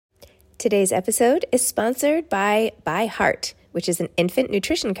Today's episode is sponsored by Heart, which is an infant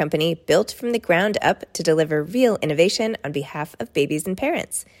nutrition company built from the ground up to deliver real innovation on behalf of babies and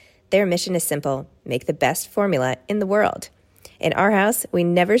parents. Their mission is simple: make the best formula in the world. In our house, we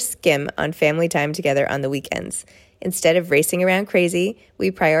never skim on family time together on the weekends. Instead of racing around crazy,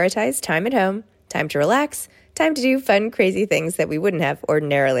 we prioritize time at home, time to relax, time to do fun, crazy things that we wouldn't have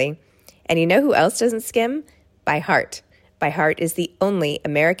ordinarily. And you know who else doesn't skim? Heart. Heart is the only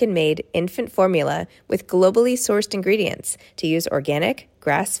American-made infant formula with globally sourced ingredients to use organic,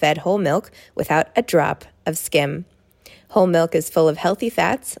 grass-fed whole milk without a drop of skim. Whole milk is full of healthy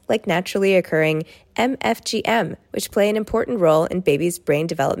fats like naturally occurring MFGM, which play an important role in babies' brain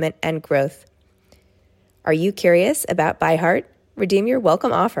development and growth. Are you curious about Heart? Redeem your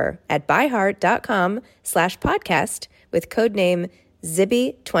welcome offer at buyheart.com/podcast with codename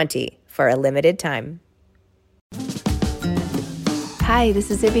ZIBBY20 for a limited time. Hi, this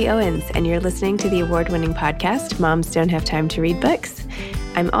is Zibby Owens, and you're listening to the award-winning podcast, Moms Don't Have Time to Read Books.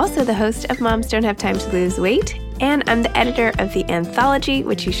 I'm also the host of Moms Don't Have Time to Lose Weight, and I'm the editor of the anthology,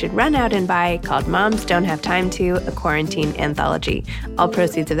 which you should run out and buy, called Moms Don't Have Time to, a quarantine anthology. All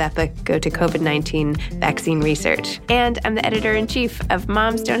proceeds of that book go to COVID-19 vaccine research. And I'm the editor-in-chief of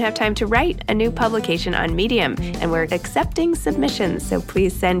Moms Don't Have Time to Write, a new publication on Medium, and we're accepting submissions, so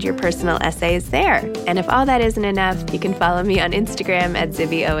please send your personal essays there. And if all that isn't enough, you can follow me on Instagram at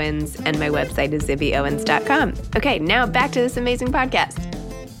Zibby Owens, and my website is zibbyowens.com. Okay, now back to this amazing podcast.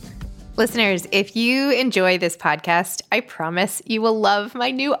 Listeners, if you enjoy this podcast, I promise you will love my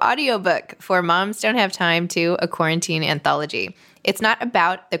new audiobook for Moms Don't Have Time to, a quarantine anthology. It's not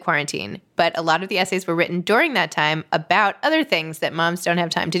about the quarantine, but a lot of the essays were written during that time about other things that moms don't have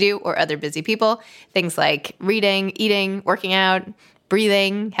time to do or other busy people, things like reading, eating, working out,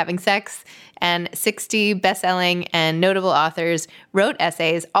 breathing, having sex, and 60 best-selling and notable authors wrote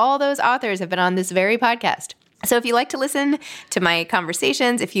essays. All those authors have been on this very podcast. So if you like to listen to my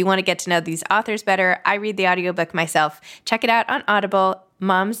conversations, if you want to get to know these authors better, I read the audiobook myself. Check it out on Audible,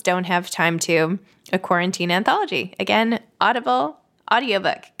 Moms Don't Have Time to, a quarantine anthology. Again, Audible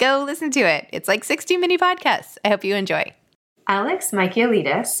audiobook. Go listen to it. It's like 60 mini podcasts. I hope you enjoy. Alex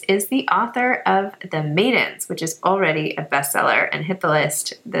Michaelides is the author of The Maidens, which is already a bestseller and hit the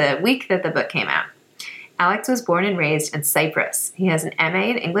list the week that the book came out. Alex was born and raised in Cyprus. He has an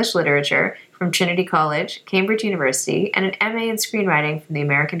MA in English Literature from Trinity College, Cambridge University, and an MA in Screenwriting from the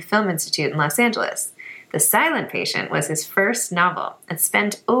American Film Institute in Los Angeles. The Silent Patient was his first novel and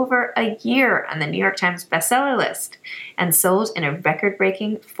spent over a year on the New York Times bestseller list and sold in a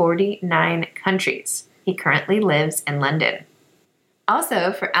record-breaking 49 countries. He currently lives in London.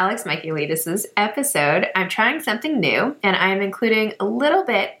 Also, for Alex Michaelides' episode, I'm trying something new, and I'm including a little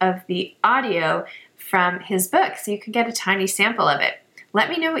bit of the audio from his book, so you can get a tiny sample of it. Let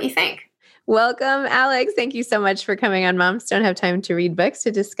me know what you think. Welcome, Alex. Thank you so much for coming on Moms Don't Have Time to Read Books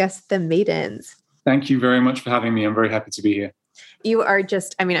to discuss The Maidens. Thank you very much for having me. I'm very happy to be here. You are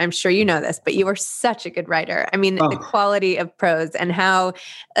just, I'm sure you know this, but you are such a good writer. The quality of prose and how,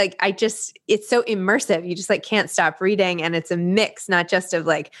 it's so immersive. You just can't stop reading. And it's a mix, not just of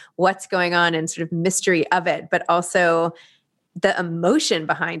what's going on and sort of mystery of it, but also the emotion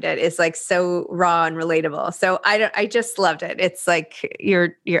behind it is so raw and relatable. So I just loved it. It's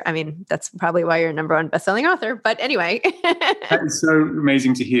that's probably why you're a number one bestselling author, but anyway. That is so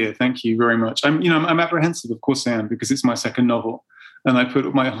amazing to hear. Thank you very much. I'm apprehensive, of course I am, because it's my second novel and I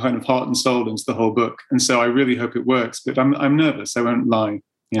put my kind of heart and soul into the whole book. And so I really hope it works, but I'm nervous. I won't lie.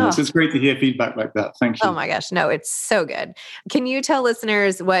 So it's great to hear feedback like that. Thank you. Oh my gosh. No, it's so good. Can you tell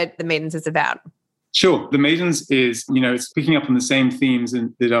listeners what The Maidens is about? Sure. The Maidens is, it's picking up on the same themes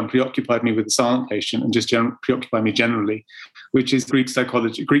that preoccupied me with The Silent Patient and just preoccupy me generally, which is Greek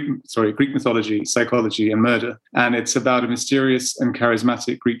mythology, psychology, and murder. And it's about a mysterious and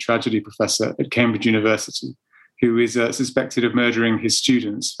charismatic Greek tragedy professor at Cambridge University who is suspected of murdering his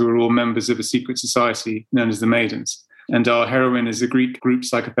students, who are all members of a secret society known as the Maidens. And our heroine is a Greek group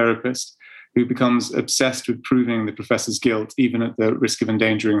psychotherapist who becomes obsessed with proving the professor's guilt, even at the risk of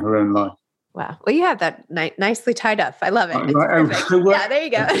endangering her own life. Wow. Well, you have that nicely tied up. I love it. Yeah, there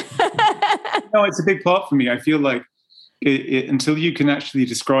you go. No, it's a big part for me. I feel like until you can actually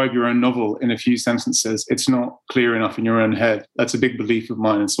describe your own novel in a few sentences, it's not clear enough in your own head. That's a big belief of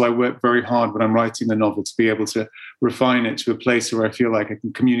mine. And so I work very hard when I'm writing the novel to be able to refine it to a place where I feel like I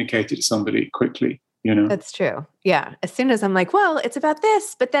can communicate it to somebody quickly. That's true. Yeah. As soon as I'm well, it's about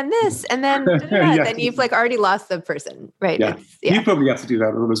this, but then this, and then, then you've already lost the person, right? Yeah. You probably have to do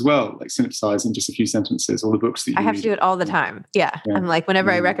that as well, synopsize in just a few sentences, all the books that you I have to do it all the time. Yeah. I'm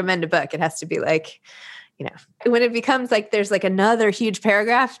whenever I recommend a book, it has to be when it becomes like there's like another huge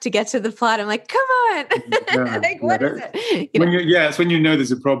paragraph to get to the plot, I'm like, come on. What is it? It's when you know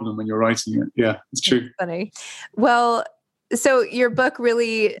there's a problem when you're writing it. Yeah, it's true. That's funny. Well, so your book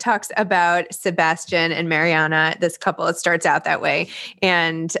really talks about Sebastian and Mariana, this couple. It starts out that way.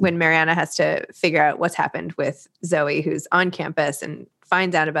 And when Mariana has to figure out what's happened with Zoe, who's on campus and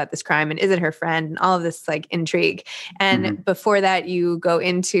finds out about this crime and is it her friend and all of this like intrigue. And before that, you go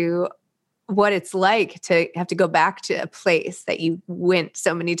into what it's like to have to go back to a place that you went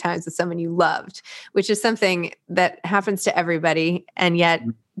so many times with someone you loved, which is something that happens to everybody and yet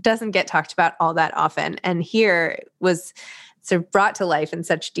doesn't get talked about all that often. And here was sort of brought to life in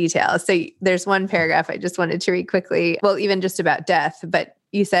such detail. So there's one paragraph I just wanted to read quickly. Well, even just about death, but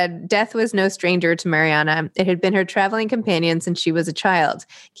you said, death was no stranger to Mariana. It had been her traveling companion since she was a child,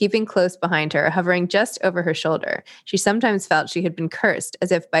 keeping close behind her, hovering just over her shoulder. She sometimes felt she had been cursed,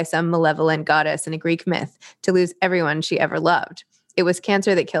 as if by some malevolent goddess in a Greek myth, to lose everyone she ever loved. It was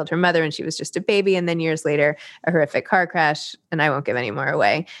cancer that killed her mother when she was just a baby, and then years later, a horrific car crash, and I won't give any more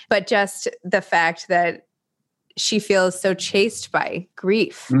away. But just the fact that she feels so chased by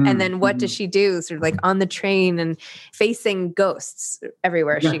grief. And then what does she do? Sort of like on the train and facing ghosts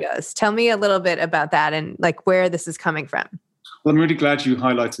everywhere she goes. Tell me a little bit about that and like where this is coming from. Well, I'm really glad you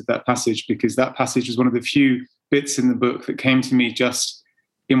highlighted that passage because that passage was one of the few bits in the book that came to me just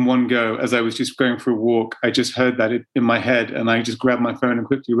in one go. As I was just going for a walk, I just heard that in my head and I just grabbed my phone and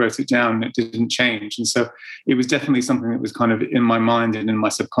quickly wrote it down and it didn't change. And so it was definitely something that was kind of in my mind and in my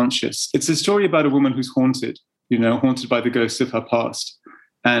subconscious. It's a story about a woman who's haunted by the ghosts of her past.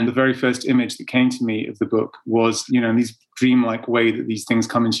 And the very first image that came to me of the book was, in this dreamlike way that these things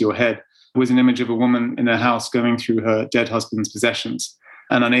come into your head, was an image of a woman in a house going through her dead husband's possessions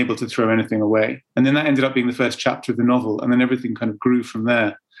and unable to throw anything away. And then that ended up being the first chapter of the novel. And then everything kind of grew from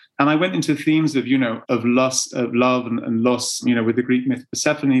there. And I went into themes of, of loss, of love and loss, with the Greek myth of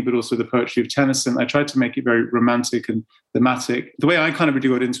Persephone, but also the poetry of Tennyson. I tried to make it very romantic and thematic. The way I kind of really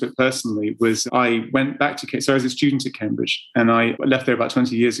got into it personally was I went back to Cambridge. So I was a student at Cambridge and I left there about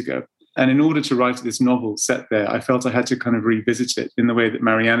 20 years ago. And in order to write this novel set there, I felt I had to kind of revisit it in the way that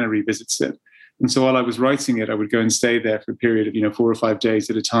Mariana revisits it. And so while I was writing it, I would go and stay there for a period of, 4 or 5 days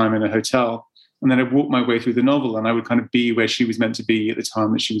at a time in a hotel. And then I'd walk my way through the novel and I would kind of be where she was meant to be at the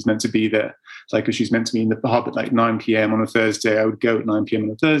time that she was meant to be there. Like if she was meant to be in the pub at like 9 p.m. on a Thursday, I would go at 9 p.m. on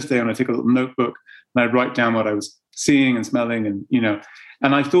a Thursday and I'd take a little notebook and I'd write down what I was seeing and smelling and,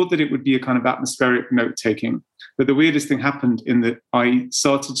 and I thought that it would be a kind of atmospheric note-taking. But the weirdest thing happened in that I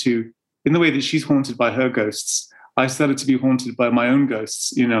started to, in the way that she's haunted by her ghosts, I started to be haunted by my own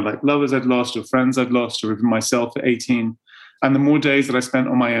ghosts, like lovers I'd lost or friends I'd lost or even myself at 18. And the more days that I spent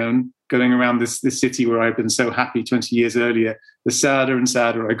on my own, going around this city where I'd been so happy 20 years earlier, the sadder and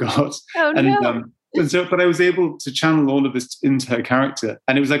sadder I got. Oh, no. But I was able to channel all of this into her character.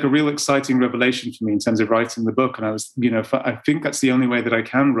 And it was like a real exciting revelation for me in terms of writing the book. And I was, I think that's the only way that I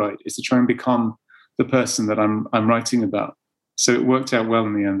can write is to try and become the person that I'm writing about. So it worked out well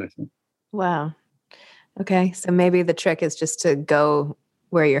in the end, I think. Wow. Okay. So maybe the trick is just to go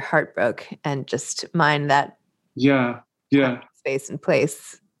where your heart broke and just mind that. Yeah. Space and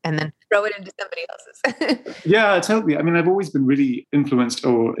place and then throw it into somebody else's. Yeah, totally. I mean, I've always been really influenced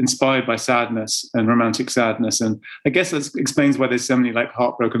or inspired by sadness and romantic sadness. And I guess that explains why there's so many like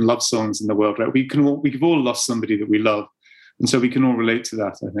heartbroken love songs in the world, right? We've all lost somebody that we love. And so we can all relate to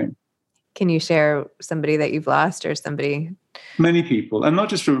that, I think. Can you share somebody that you've lost or somebody? Many people, and not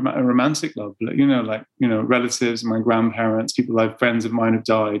just a romantic love, but, relatives, my grandparents, friends of mine have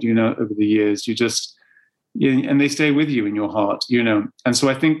died, over the years. And they stay with you in your heart, And so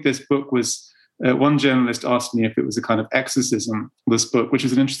I think this book was, one journalist asked me if it was a kind of exorcism, this book, which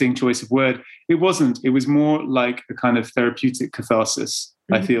is an interesting choice of word. It wasn't. It was more like a kind of therapeutic catharsis,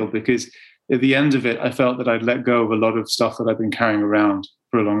 I feel, because at the end of it, I felt that I'd let go of a lot of stuff that I'd been carrying around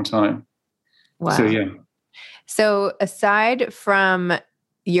for a long time. Wow. So, yeah. So aside from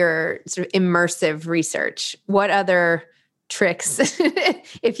your sort of immersive research, what other tricks,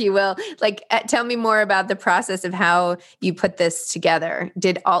 if you will, tell me more about the process of how you put this together.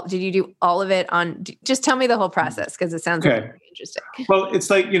 Did you do all of it on, just tell me the whole process. Cause it sounds like very interesting. Well, it's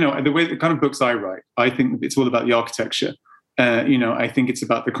like, the kind of books I write, I think it's all about the architecture. I think it's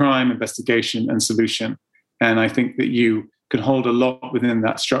about the crime, investigation and solution. And I think that you can hold a lot within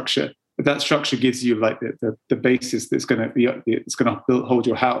that structure, but that structure gives you like the basis that's going to hold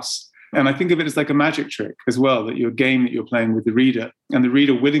your house. And I think of it as like a magic trick as well, that your game that you're playing with the reader, and the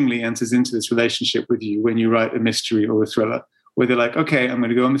reader willingly enters into this relationship with you when you write a mystery or a thriller, where they're like, okay, I'm going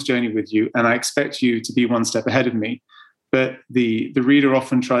to go on this journey with you, and I expect you to be one step ahead of me. but the reader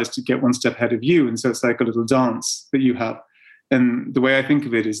often tries to get one step ahead of you. And so it's like a little dance that you have. And the way I think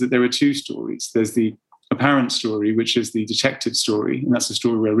of it is that there are two stories. There's the apparent story, which is the detective story, and that's the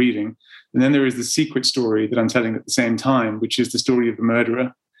story we're reading. And then there is the secret story that I'm telling at the same time, which is the story of the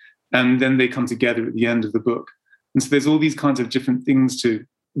murderer. And then they come together at the end of the book. And so there's all these kinds of different things to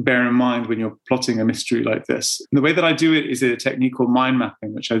bear in mind when you're plotting a mystery like this. And the way that I do it is a technique called mind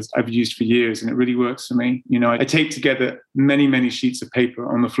mapping, which I've used for years, and it really works for me. I tape together many, many sheets of paper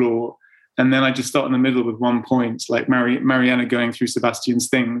on the floor, and then I just start in the middle with one point, like Mariana going through Sebastian's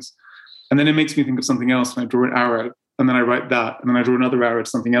things. And then it makes me think of something else, and I draw an arrow, and then I write that, and then I draw another arrow to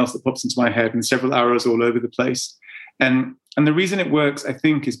something else that pops into my head, and several arrows all over the place. And the reason it works, I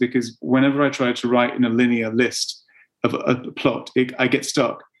think, is because whenever I try to write in a linear list of a plot, I get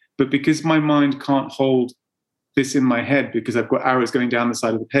stuck. But because my mind can't hold this in my head, because I've got arrows going down the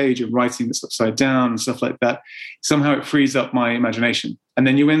side of the page and writing this upside down and stuff like that, somehow it frees up my imagination. And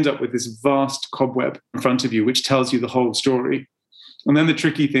then you end up with this vast cobweb in front of you, which tells you the whole story. And then the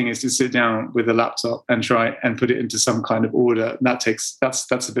tricky thing is to sit down with a laptop and try and put it into some kind of order. That's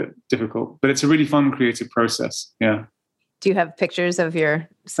a bit difficult, but it's a really fun creative process. Yeah. Do you have pictures of your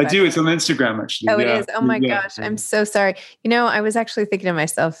I do. It's on Instagram, actually. Oh, yeah. It is. Oh my gosh. I'm so sorry. I was actually thinking to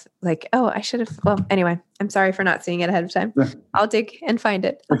myself, like, oh, I should have. Well, anyway, I'm sorry for not seeing it ahead of time. I'll dig and find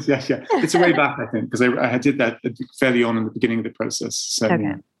it. Yeah. It's a way back, I think, because I did that fairly on in the beginning of the process. So,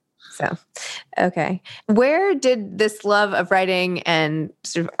 okay. Okay. Where did this love of writing and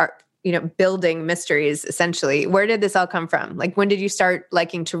sort of art, building mysteries, essentially, where did this all come from? Like, when did you start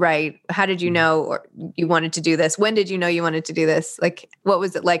liking to write? How did you know or you wanted to do this? When did you know you wanted to do this? Like, what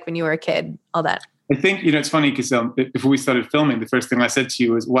was it like when you were a kid? All that. I think, it's funny because before we started filming, the first thing I said to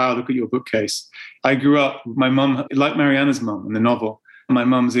you was, wow, look at your bookcase. I grew up, my mum, like Mariana's mum in the novel, my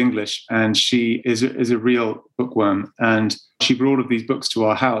mum's English, and she is a real bookworm. And she brought all of these books to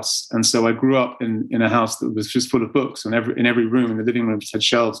our house. And so I grew up in a house that was just full of books. And in every room, in the living room, just had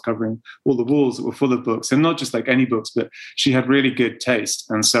shelves covering all the walls that were full of books. And not just like any books, but she had really good taste.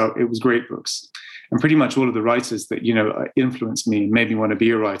 And so it was great books. And pretty much all of the writers that, influenced me and made me want to be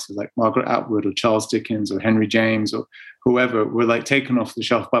a writer, like Margaret Atwood or Charles Dickens or Henry James or whoever, were like taken off the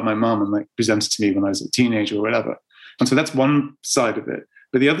shelf by my mum and like presented to me when I was a teenager or whatever. And so that's one side of it.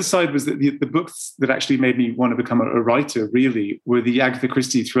 But the other side was that the books that actually made me want to become a writer really were the Agatha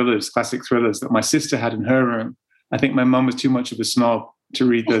Christie thrillers, classic thrillers that my sister had in her room. I think my mum was too much of a snob to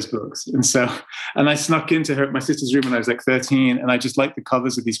read those books. And I snuck into my sister's room when I was like 13, and I just liked the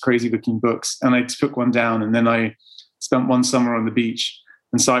covers of these crazy looking books. And I took one down, and then I spent one summer on the beach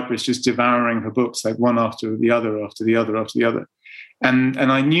in Cyprus just devouring her books, like one after the other, after the other, after the other. And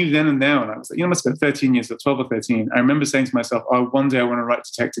I knew then and there, and I was like, I must have been 13 years, 12 or 13. I remember saying to myself, oh, one day I want to write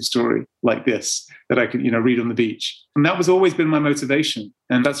a detective story like this, that I could, read on the beach. And that was always been my motivation.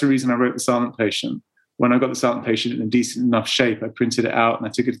 And that's the reason I wrote The Silent Patient. When I got The Silent Patient in a decent enough shape, I printed it out and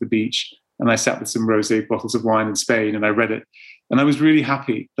I took it to the beach, and I sat with some rosé bottles of wine in Spain, and I read it. And I was really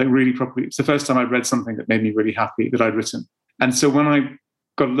happy, like really properly. It's the first time I'd read something that made me really happy that I'd written. And so when I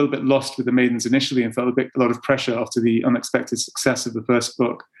got a little bit lost with the Maidens initially and felt a lot of pressure after the unexpected success of the first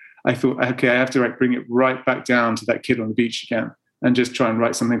book, I thought, okay, I have to bring it right back down to that kid on the beach again and just try and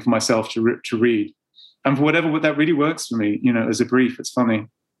write something for myself to read. And for whatever that really works for me, as a brief. It's funny,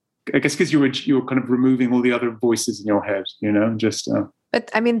 I guess, because you're kind of removing all the other voices in your head, But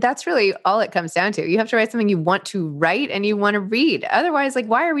I mean, that's really all it comes down to. You have to write something you want to write and you want to read. Otherwise, like,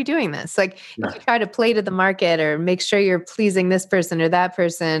 why are we doing this? Like, if you try to play to the market or make sure you're pleasing this person or that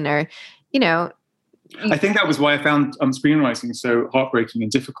person, or, I think that was why I found screenwriting so heartbreaking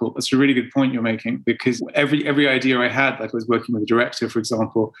and difficult. That's a really good point you're making, because every idea I had, like I was working with a director, for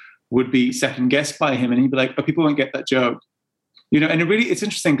example, would be second guessed by him, and he'd be like, "Oh, people won't get that joke," And it's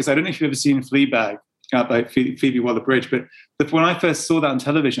interesting because I don't know if you've ever seen Fleabag by Phoebe Waller-Bridge, but when I first saw that on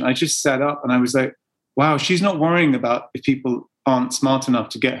television, I just sat up and I was like, "Wow, she's not worrying about if people aren't smart enough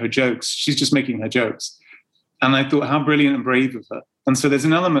to get her jokes. She's just making her jokes." And I thought, how brilliant and brave of her. And so there's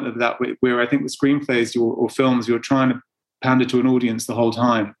an element of that where I think with screenplays or films, you're trying to pander to an audience the whole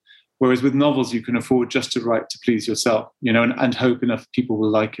time. Whereas with novels, you can afford just to write to please yourself, and hope enough people will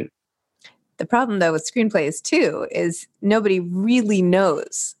like it. The problem, though, with screenplays, too, is nobody really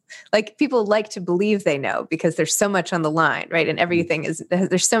knows. Like, people like to believe they know because there's so much on the line, right? And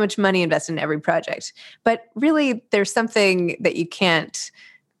there's so much money invested in every project. But really, there's something that you can't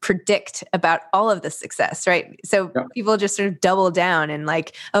predict about all of the success, right? So people just sort of double down and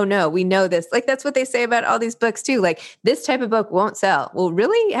like, oh no, we know this. Like, that's what they say about all these books too. Like, this type of book won't sell. Well,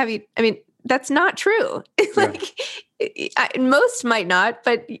 really? that's not true. Most might not,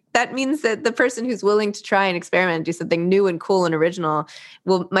 but that means that the person who's willing to try and experiment and do something new and cool and original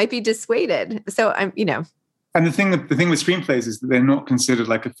might be dissuaded. So And the thing with screenplays is that they're not considered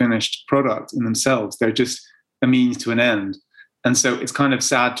like a finished product in themselves. They're just a means to an end. And so it's kind of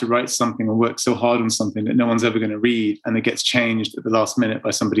sad to write something or work so hard on something that no one's ever going to read, and it gets changed at the last minute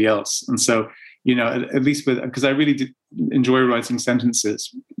by somebody else. And so, at least because I really did enjoy writing sentences.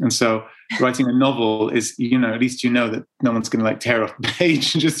 And so writing a novel is, at least that no one's going to tear off the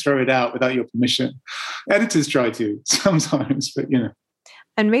page and just throw it out without your permission. Editors try to sometimes, but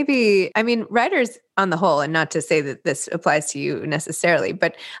And maybe, writers on the whole, and not to say that this applies to you necessarily,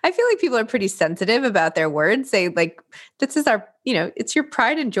 but I feel like people are pretty sensitive about their words. They this is our, it's your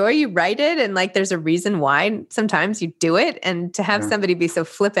pride and joy. You write it, and there's a reason why sometimes you do it. And to have somebody be so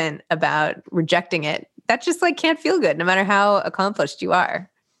flippant about rejecting it, that just can't feel good, no matter how accomplished you are.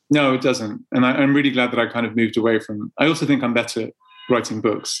 No, it doesn't. And I'm really glad that I kind of moved away from, I also think I'm better writing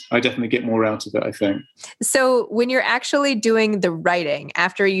books. I definitely get more out of it, I think. So when you're actually doing the writing,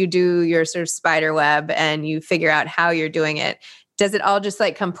 after you do your sort of spider web and you figure out how you're doing it, does it all just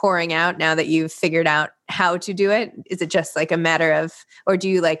come pouring out now that you've figured out how to do it? Is it just a matter of, or do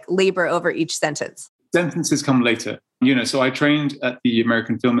you labor over each sentence? Sentences come later. So I trained at the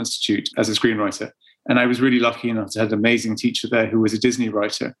American Film Institute as a screenwriter. And I was really lucky enough to have an amazing teacher there who was a Disney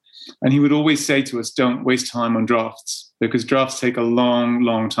writer. And he would always say to us, don't waste time on drafts, because drafts take a long,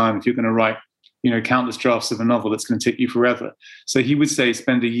 long time. If you're going to write, countless drafts of a novel, it's going to take you forever. So he would say,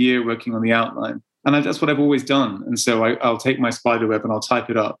 spend a year working on the outline. And that's what I've always done. And so I'll take my spiderweb and I'll type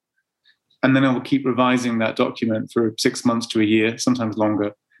it up. And then I will keep revising that document for 6 months to a year, sometimes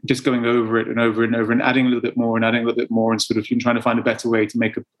longer, just going over it and over and over and adding a little bit more and adding a little bit more and sort of trying to find a better way to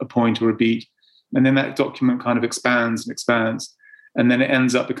make a point or a beat. And then that document kind of expands and expands. And then it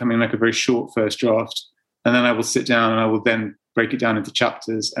ends up becoming a very short first draft. And then I will sit down and I will then break it down into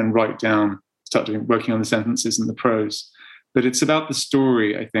chapters and start working on the sentences and the prose. But it's about the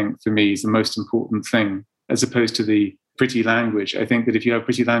story, I think, for me, is the most important thing, as opposed to the pretty language. I think that if you have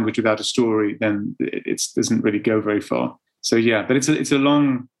pretty language without a story, then it doesn't really go very far. So yeah, but it's a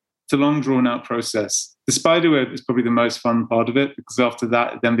long drawn out process. The spiderweb is probably the most fun part of it, because after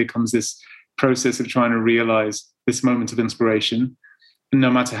that, it then becomes this process of trying to realize this moment of inspiration. And no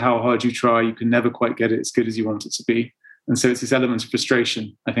matter how hard you try, you can never quite get it as good as you want it to be. And so it's this element of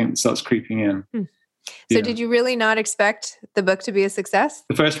frustration, I think, that starts creeping in. So did you really not expect the book to be a success?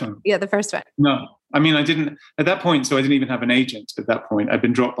 The first one? Yeah, the first one. No. I didn't, at that point, so I didn't even have an agent at that point. I'd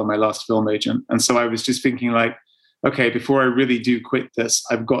been dropped by my last film agent. And so I was just thinking okay, before I really do quit this,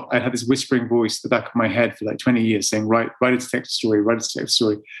 I had this whispering voice at the back of my head for 20 years saying, write a detective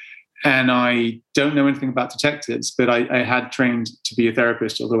story. And I don't know anything about detectives, but I had trained to be a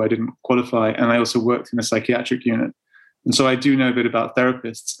therapist, although I didn't qualify. And I also worked in a psychiatric unit. And so I do know a bit about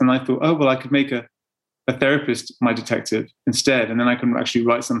therapists. And I thought, I could make a therapist my detective instead. And then I can actually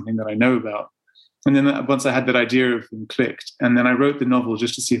write something that I know about. And then once I had that idea of them clicked, and then I wrote the novel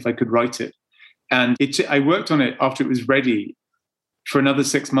just to see if I could write it. And I worked on it after it was ready for another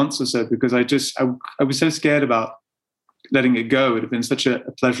 6 months or so, because I was so scared about letting it go. It had been such a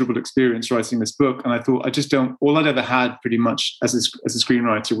pleasurable experience writing this book. And I thought, all I'd ever had pretty much as a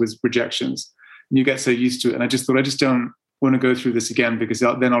screenwriter was rejections. And you get so used to it. And I just thought, I just don't want to go through this again, because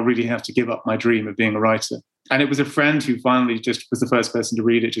then I'll really have to give up my dream of being a writer. And it was a friend who finally just was the first person to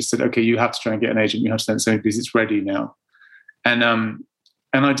read it, just said, okay, you have to try and get an agent. You have to send it to me because it's ready now. And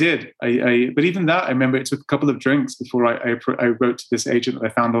I did. But even that, I remember it took a couple of drinks before I wrote to this agent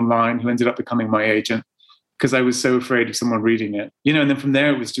that I found online, who ended up becoming my agent, because I was so afraid of someone reading it. And then from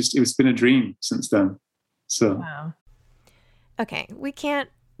there, it's been a dream since then. So. Wow. Okay, we can't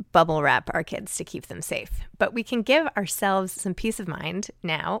bubble wrap our kids to keep them safe, but we can give ourselves some peace of mind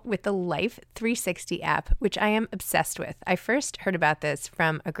now with the Life 360 app, which I am obsessed with. I first heard about this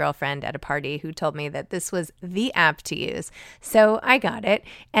from a girlfriend at a party who told me that this was the app to use. So I got it,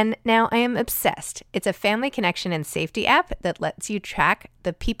 and now I am obsessed. It's a family connection and safety app that lets you track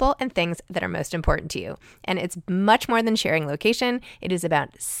the people and things that are most important to you. And it's much more than sharing location. It is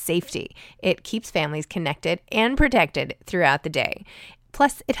about safety. It keeps families connected and protected throughout the day.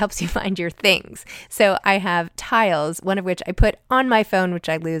 Plus, it helps you find your things. So I have tiles, one of which I put on my phone, which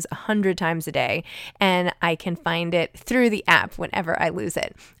I lose 100 times a day, and I can find it through the app whenever I lose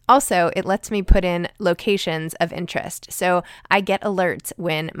it. Also, it lets me put in locations of interest. So I get alerts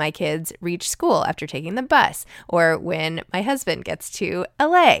when my kids reach school after taking the bus, or when my husband gets to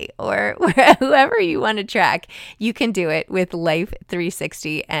LA, or whoever you want to track. You can do it with Life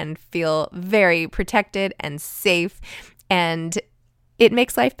 360 and feel very protected and safe. And it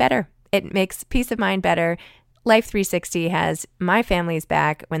makes life better. It makes peace of mind better. Life 360 has my family's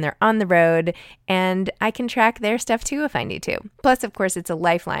back when they're on the road, and I can track their stuff too if I need to. Plus, of course, it's a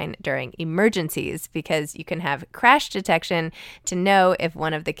lifeline during emergencies because you can have crash detection to know if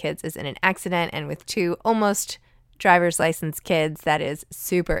one of the kids is in an accident. And with 2 almost driver's license kids, that is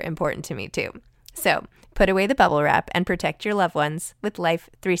super important to me too. So put away the bubble wrap and protect your loved ones with Life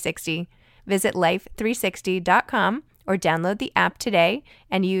 360. Visit life360.com or download the app today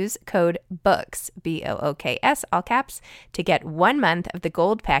and use code BOOKS, BOOKS, all caps, to get 1 month of the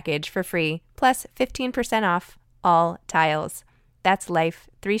gold package for free, plus 15% off all tiles. That's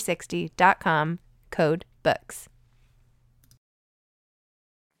life360.com, code BOOKS.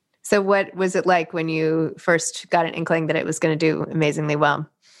 So what was it like when you first got an inkling that it was going to do amazingly well?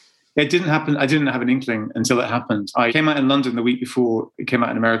 It didn't happen. I didn't have an inkling until it happened. I came out in London the week before it came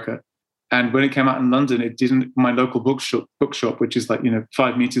out in America. And when it came out in London, it didn't, my local bookshop, which is like,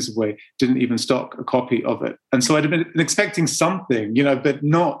 5 meters away, didn't even stock a copy of it. And so I'd been expecting something, but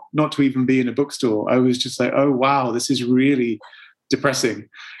not to even be in a bookstore. I was just like, oh, wow, this is really depressing.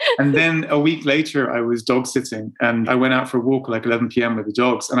 And then a week later, I was dog sitting and I went out for a walk at like 11 p.m. with the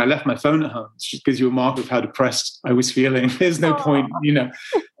dogs. And I left my phone at home. It just gives you a mark of how depressed I was feeling. There's no point.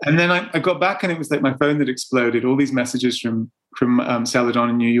 And then I got back and it was like my phone had exploded. All these messages from Celadon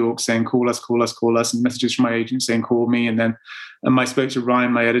in New York saying, call us. And messages from my agent saying, call me. And then I spoke to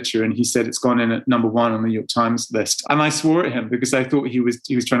Ryan, my editor, and he said it's gone in at number 1 on the New York Times list. And I swore at him because I thought he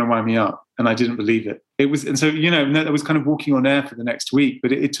was trying to wind me up and I didn't believe it. And so, I was kind of walking on air for the next week,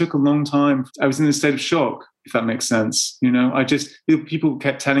 but it took a long time. I was in a state of shock, if that makes sense. People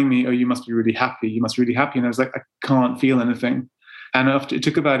kept telling me, oh, you must be really happy. You must be really happy. And I was like, I can't feel anything. And it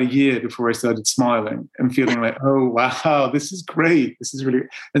took about a year before I started smiling and feeling like, oh, wow, this is great. This is really,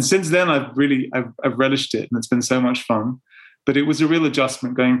 and since then I've relished it and it's been so much fun. But it was a real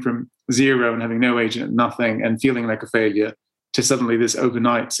adjustment going from 0 and having no agent, nothing, and feeling like a failure to suddenly this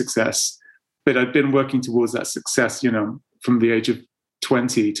overnight success. But I'd been working towards that success, from the age of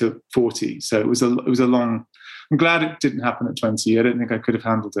 20 to 40. So it was a long, I'm glad it didn't happen at 20. I don't think I could have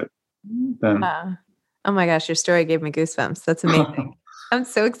handled it then. Oh my gosh, your story gave me goosebumps. That's amazing. I'm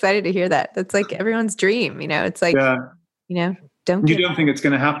so excited to hear that. That's like everyone's dream, It's like, you don't think it's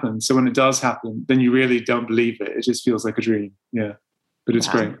going to happen. So when it does happen, then you really don't believe it. It just feels like a dream. Yeah. But it's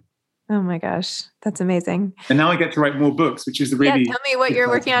great. Oh my gosh. That's amazing. And now I get to write more books, which is really... Yeah, tell me what you're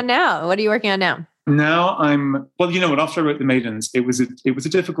working on now. What are you working on now? Now after I wrote The Maidens, it was a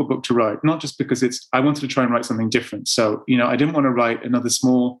difficult book to write, not just because I wanted to try and write something different. So, I didn't want to write another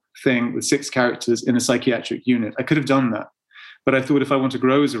small thing with 6 characters in a psychiatric unit. I could have done that. But I thought if I want to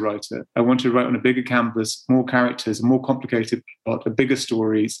grow as a writer, I want to write on a bigger canvas, more characters, a more complicated plot, a bigger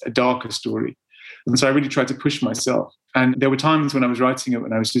story, a darker story. And so I really tried to push myself. And there were times when I was writing it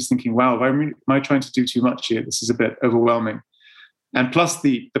when I was just thinking, wow, am I trying to do too much here? This is a bit overwhelming. And plus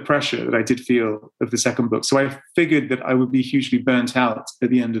the pressure that I did feel of the second book. So I figured that I would be hugely burnt out at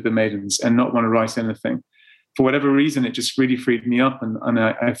the end of The Maidens and not want to write anything. For whatever reason, it just really freed me up and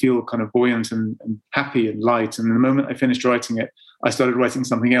I feel kind of buoyant and happy and light. And the moment I finished writing it, I started writing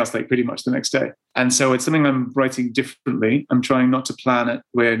something else like pretty much the next day. And so it's something I'm writing differently. I'm trying not to plan it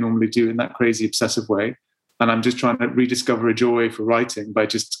the way I normally do in that crazy obsessive way. And I'm just trying to rediscover a joy for writing by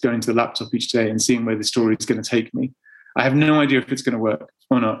just going to the laptop each day and seeing where the story is going to take me. I have no idea if it's going to work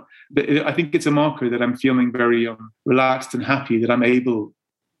or not. But I think it's a marker that I'm feeling very relaxed and happy that I'm able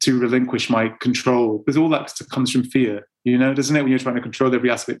to relinquish my control. Because all that comes from fear, doesn't it? When you're trying to control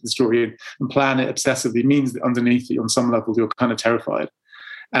every aspect of the story and plan it obsessively, means that underneath it, on some level, you're kind of terrified.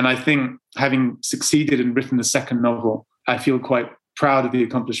 And I think having succeeded and written the second novel, I feel quite proud of the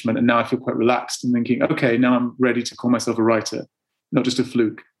accomplishment. And now I feel quite relaxed and thinking, okay, now I'm ready to call myself a writer, not just a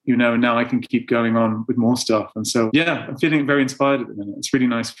fluke. And now I can keep going on with more stuff. And so, yeah, I'm feeling very inspired at the minute. It's a really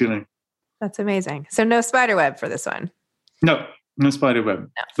nice feeling. That's amazing. So no spiderweb for this one? No spiderweb.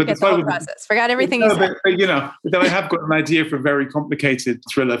 No, but the whole process. Forgot everything you said. But I have got an idea for a very complicated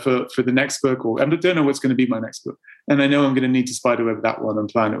thriller for the next book. I don't know what's going to be my next book. And I know I'm going to need to spiderweb that one and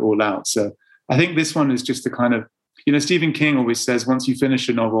plan it all out. So I think this one is just the kind of, Stephen King always says, once you finish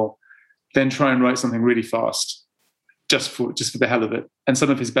a novel, then try and write something really fast. Just for the hell of it. And some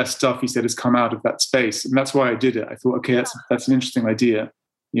of his best stuff, he said, has come out of that space. And that's why I did it. I thought, okay, that's an interesting idea,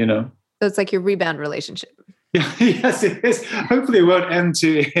 So it's like your rebound relationship. Yeah, yes, it is. Hopefully it won't end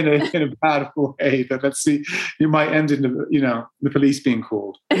in a bad way, but let's see. You might end in the police being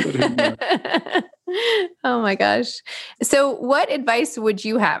called. Oh my gosh. So what advice would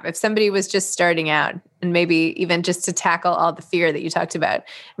you have if somebody was just starting out and maybe even just to tackle all the fear that you talked about? I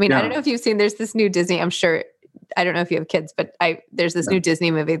mean, I don't know if you've seen, there's this new Disney, I'm sure I don't know if you have kids, but there's this new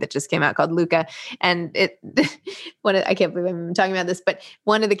Disney movie that just came out called Luca. And I can't believe I'm talking about this, but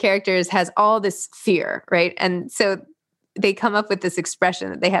one of the characters has all this fear, right? And so they come up with this expression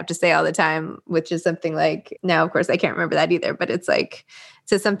that they have to say all the time, which is something like, now, of course, I can't remember that either, but it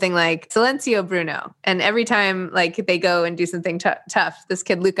says something like, Silencio, Bruno. And every time like they go and do something tough, this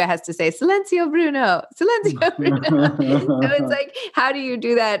kid, Luca, has to say, Silencio, Bruno, Silencio, Bruno. So it's like, how do you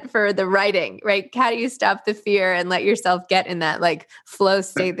do that for the writing, right? How do you stop the fear and let yourself get in that like flow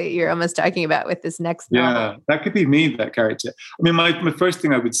state that you're almost talking about with this next novel? Yeah, that could be me, that character. I mean, my first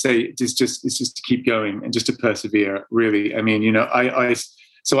thing I would say is just to keep going and just to persevere, really. I mean, I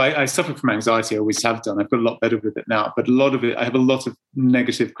suffer from anxiety. I always have done. I've got a lot better with it now. But a lot of it, I have a lot of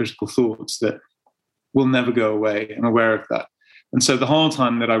negative critical thoughts that will never go away. I'm aware of that. And so the whole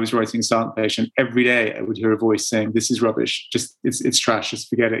time that I was writing Silent Patient, every day I would hear a voice saying, this is rubbish. Just it's trash. Just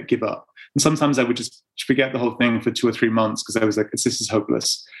forget it. Give up. And sometimes I would just forget the whole thing for 2 or 3 months because I was like, this is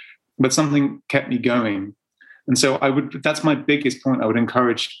hopeless. But something kept me going. And so that's my biggest point. I would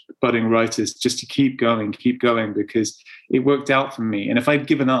encourage budding writers just to keep going, because it worked out for me. And if I'd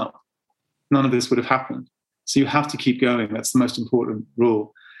given up, none of this would have happened. So you have to keep going. That's the most important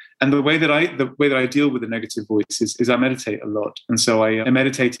rule. And the way that I deal with the negative voice is I meditate a lot. And so I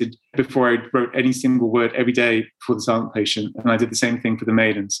meditated before I wrote any single word every day for the Silent Patient. And I did the same thing for the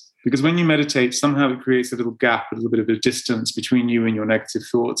Maidens. Because when you meditate, somehow it creates a little gap, a little bit of a distance between you and your negative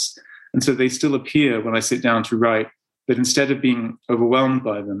thoughts. And so they still appear when I sit down to write, but instead of being overwhelmed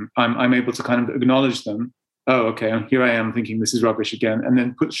by them, I'm able to kind of acknowledge them. Oh, okay, here I am thinking this is rubbish again, and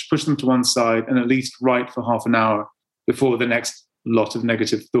then push them to one side and at least write for half an hour before the next lot of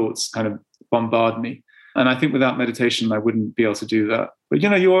negative thoughts kind of bombard me. And I think without meditation, I wouldn't be able to do that. But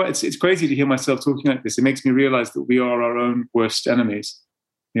it's crazy to hear myself talking like this. It makes me realize that we are our own worst enemies,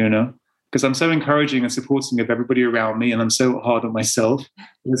 because I'm so encouraging and supporting of everybody around me, and I'm so hard on myself.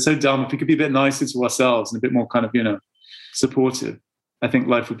 And it's so dumb. If we could be a bit nicer to ourselves and a bit more kind of, supportive, I think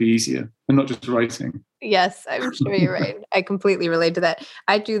life would be easier, and not just writing. Yes, I'm sure you're right. I completely relate to that.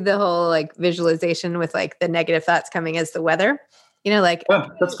 I do the whole like visualization with like the negative thoughts coming as the weather,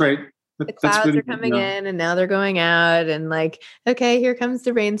 That's great. The clouds are coming in and now they're going out, and like, okay, here comes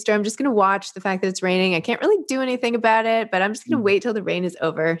the rainstorm. I'm just going to watch the fact that it's raining. I can't really do anything about it, but I'm just going to wait till the rain is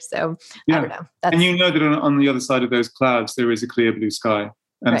over. So I don't know. And that on the other side of those clouds, there is a clear blue sky.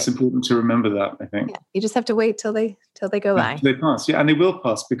 And It's important to remember that, I think. Yeah. You just have to wait till they go by. They pass. Yeah. And they will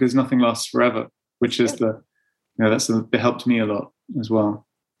pass because nothing lasts forever, which is it helped me a lot as well.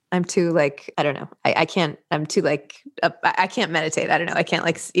 I'm too like, I don't know. I can't, I'm too like, I can't meditate. I don't know. I can't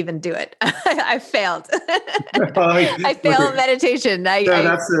like even do it. I failed. I failed at meditation. I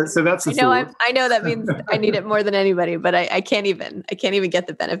know that means I need it more than anybody, but I can't even get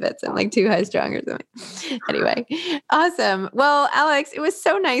the benefits. I'm like too high strung or something. Anyway, awesome. Well, Alex, it was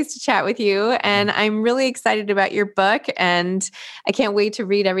so nice to chat with you, and I'm really excited about your book, and I can't wait to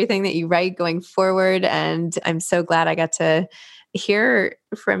read everything that you write going forward. And I'm so glad I got to hear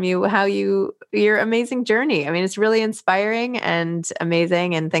from you your amazing journey. I mean, it's really inspiring and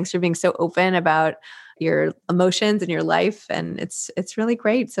amazing. And thanks for being so open about your emotions and your life. And it's really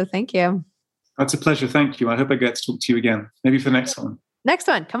great. So thank you. That's a pleasure. Thank you. I hope I get to talk to you again. Maybe for the next one. Next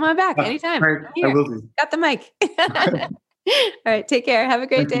one. Come on back anytime. Great. I will do. Got the mic. All right. Take care. Have a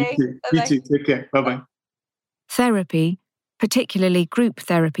great day. You too. Take care. Bye-bye. Therapy, particularly group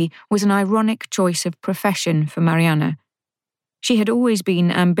therapy, was an ironic choice of profession for Mariana. She had always been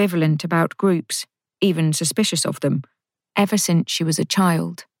ambivalent about groups, even suspicious of them, ever since she was a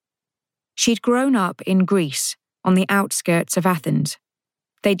child. She'd grown up in Greece, on the outskirts of Athens.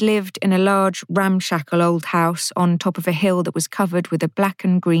 They'd lived in a large, ramshackle old house on top of a hill that was covered with a black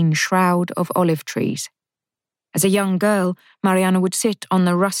and green shroud of olive trees. As a young girl, Mariana would sit on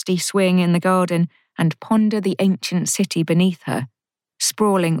the rusty swing in the garden and ponder the ancient city beneath her,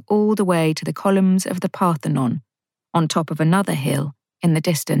 sprawling all the way to the columns of the Parthenon, on top of another hill in the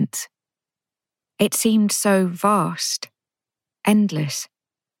distance. It seemed so vast, endless.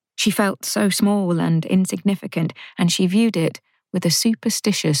 She felt so small and insignificant, and she viewed it with a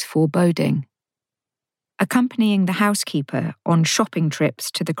superstitious foreboding. Accompanying the housekeeper on shopping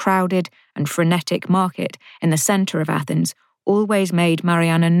trips to the crowded and frenetic market in the centre of Athens always made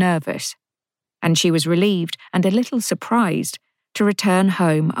Mariana nervous, and she was relieved and a little surprised to return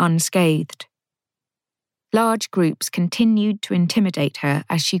home unscathed. Large groups continued to intimidate her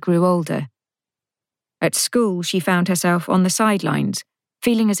as she grew older. At school, she found herself on the sidelines,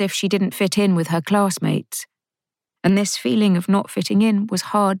 feeling as if she didn't fit in with her classmates. And this feeling of not fitting in was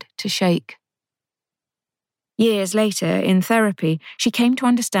hard to shake. Years later, in therapy, she came to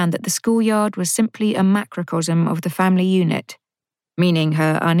understand that the schoolyard was simply a macrocosm of the family unit, meaning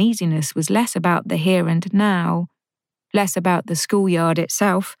her uneasiness was less about the here and now, less about the schoolyard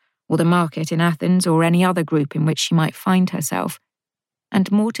itself, or the market in Athens, or any other group in which she might find herself,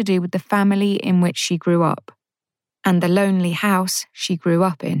 and more to do with the family in which she grew up, and the lonely house she grew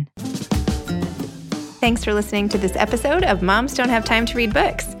up in. Thanks for listening to this episode of Moms Don't Have Time to Read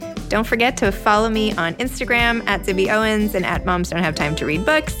Books. Don't forget to follow me on Instagram at Zibby Owens and at Moms Don't Have Time to Read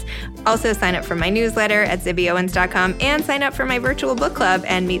Books. Also sign up for my newsletter at zibbyowens.com and sign up for my virtual book club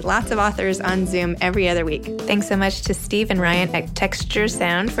and meet lots of authors on Zoom every other week. Thanks so much to Steve and Ryan at Texture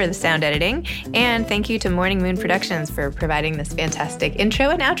Sound for the sound editing. And thank you to Morning Moon Productions for providing this fantastic intro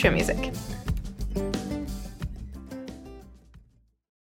and outro music.